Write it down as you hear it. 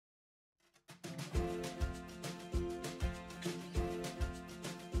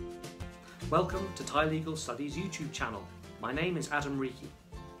Welcome to Thai Legal Studies YouTube channel. My name is Adam Reiki.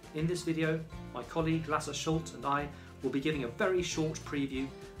 In this video, my colleague Lasse Schultz and I will be giving a very short preview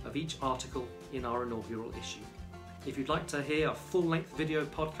of each article in our inaugural issue. If you'd like to hear a full-length video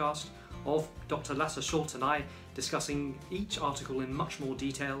podcast of Dr. Lasse Schultz and I discussing each article in much more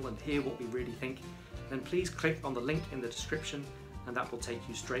detail and hear what we really think, then please click on the link in the description and that will take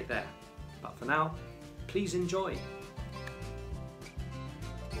you straight there. But for now, please enjoy.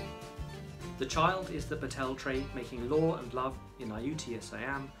 The Child is the Betel Trade Making Law and Love in IUT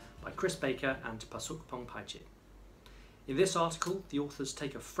Siam by Chris Baker and Pasuk Pongpaichit. In this article, the authors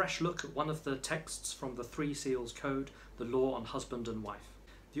take a fresh look at one of the texts from the Three Seals Code, the Law on Husband and Wife.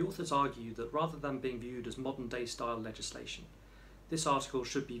 The authors argue that rather than being viewed as modern-day style legislation, this article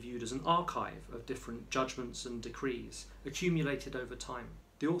should be viewed as an archive of different judgments and decrees accumulated over time.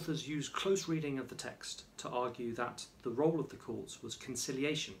 The authors use close reading of the text to argue that the role of the courts was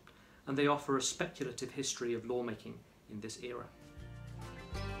conciliation, and they offer a speculative history of lawmaking in this era.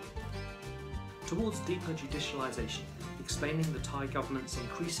 Towards Deeper Judicialisation, explaining the Thai government's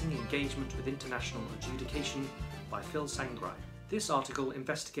increasing engagement with international adjudication by Phil Sangrai. This article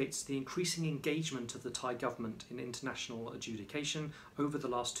investigates the increasing engagement of the Thai government in international adjudication over the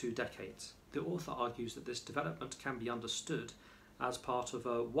last 2 decades. The author argues that this development can be understood as part of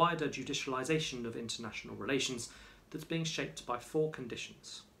a wider judicialisation of international relations that's being shaped by 4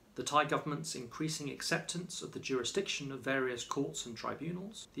 conditions. The Thai government's increasing acceptance of the jurisdiction of various courts and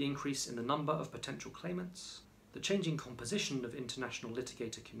tribunals, the increase in the number of potential claimants, the changing composition of international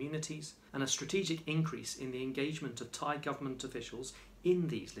litigator communities, and a strategic increase in the engagement of Thai government officials in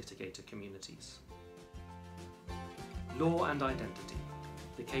these litigator communities. Law and Identity,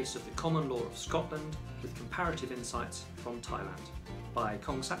 the case of the common law of Scotland with comparative insights from Thailand, by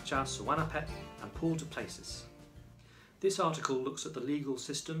Kongsatcha Suwanapet and Paul du Plessis. This article looks at the legal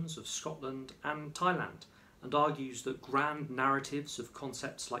systems of Scotland and Thailand and argues that grand narratives of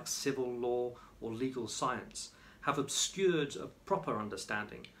concepts like civil law or legal science have obscured a proper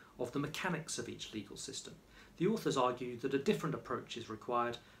understanding of the mechanics of each legal system. The authors argue that a different approach is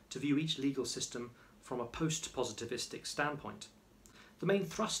required to view each legal system from a post-positivistic standpoint. The main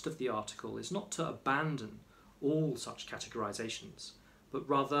thrust of the article is not to abandon all such categorizations, but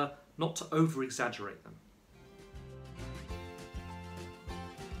rather not to over-exaggerate them.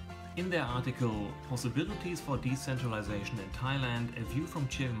 In their article, Possibilities for Decentralization in Thailand, a View from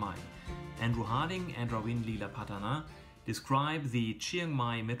Chiang Mai, Andrew Harding and Ravin Leelapatana describe the Chiang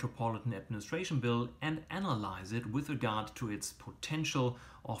Mai Metropolitan Administration Bill and analyze it with regard to its potential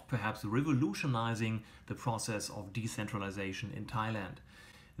of perhaps revolutionizing the process of decentralization in Thailand.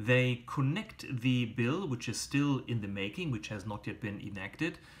 They connect the bill, which is still in the making, which has not yet been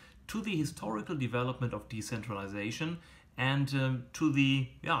enacted, to the historical development of decentralization and to the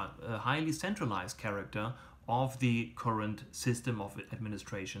highly centralized character of the current system of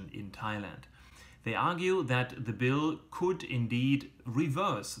administration in Thailand. They argue that the bill could indeed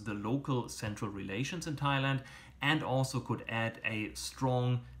reverse the local central relations in Thailand and also could add a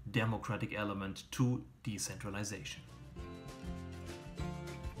strong democratic element to decentralization.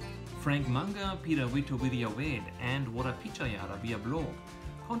 Frank Manga, Peter Witovithiawed and Warapichayara via blog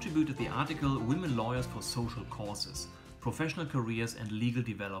contributed the article Women Lawyers for Social Causes, Professional Careers and Legal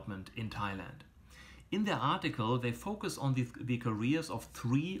Development in Thailand. In their article, they focus on the careers of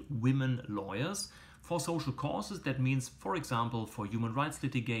 3 women lawyers for social causes. That means, for example, for human rights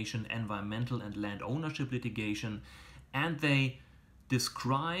litigation, environmental and land ownership litigation, and they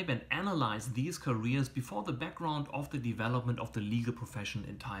describe and analyze these careers before the background of the development of the legal profession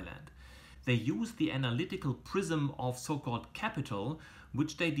in Thailand. They use the analytical prism of so-called capital,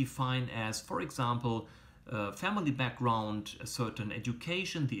 which they define as, for example, family background, a certain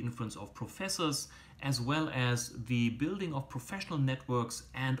education, the influence of professors, as well as the building of professional networks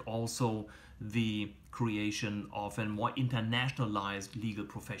and also the creation of a more internationalized legal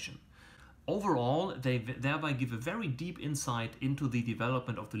profession. Overall, they thereby give a very deep insight into the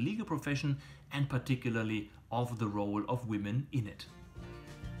development of the legal profession and particularly of the role of women in it.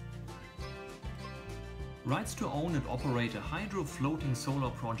 Rights to own and operate a hydro floating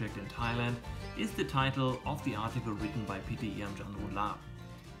solar project in Thailand is the title of the article written by Peter Iamjanrula.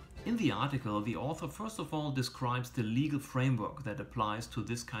 In the article, the author first of all describes the legal framework that applies to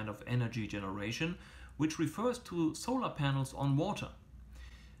this kind of energy generation, which refers to solar panels on water.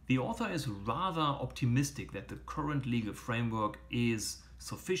 The author is rather optimistic that the current legal framework is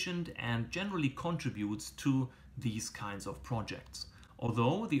sufficient and generally contributes to these kinds of projects.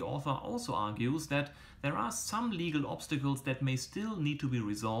 Although the author also argues that there are some legal obstacles that may still need to be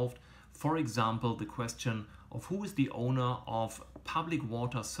resolved, for example, the question of who is the owner of public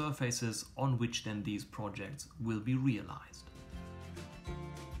water surfaces on which then these projects will be realized.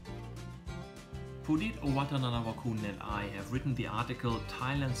 Pudit Owatananawakun and I have written the article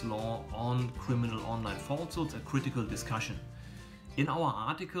Thailand's Law on Criminal Online Falsehoods, a Critical Discussion. In our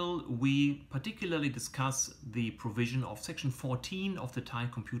article, we particularly discuss the provision of Section 14 of the Thai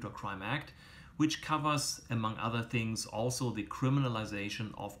Computer Crime Act, which covers, among other things, also the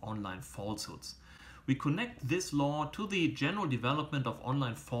criminalization of online falsehoods. We connect this law to the general development of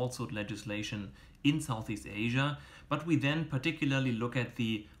online falsehood legislation in Southeast Asia, but we then particularly look at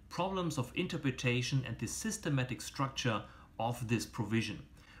the problems of interpretation and the systematic structure of this provision.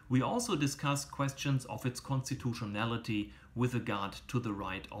 We also discuss questions of its constitutionality with regard to the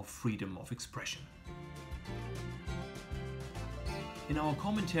right of freedom of expression. In our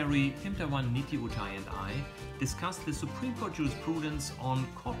commentary, Himtawan Niti Utai and I discussed the Supreme Court jurisprudence on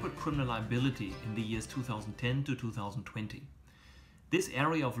corporate criminal liability in the years 2010 to 2020. This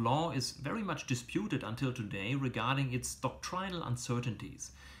area of law is very much disputed until today regarding its doctrinal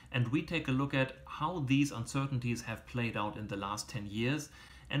uncertainties, and we take a look at how these uncertainties have played out in the last 10 years,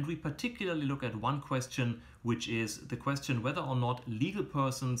 and we particularly look at one question, which is the question whether or not legal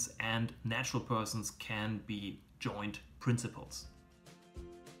persons and natural persons can be joint principals.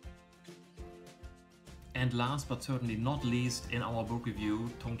 And last but certainly not least, in our book review,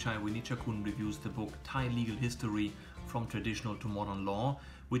 Thongchai Winichakun reviews the book Thai Legal History from Traditional to Modern Law,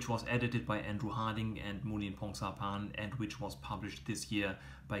 which was edited by Andrew Harding and Mulin Pongsapan and which was published this year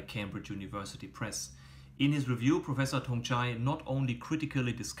by Cambridge University Press. In his review, Professor Thongchai not only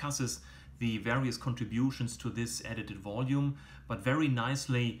critically discusses the various contributions to this edited volume, but very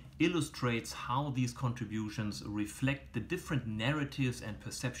nicely illustrates how these contributions reflect the different narratives and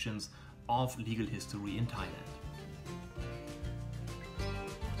perceptions of legal history in Thailand.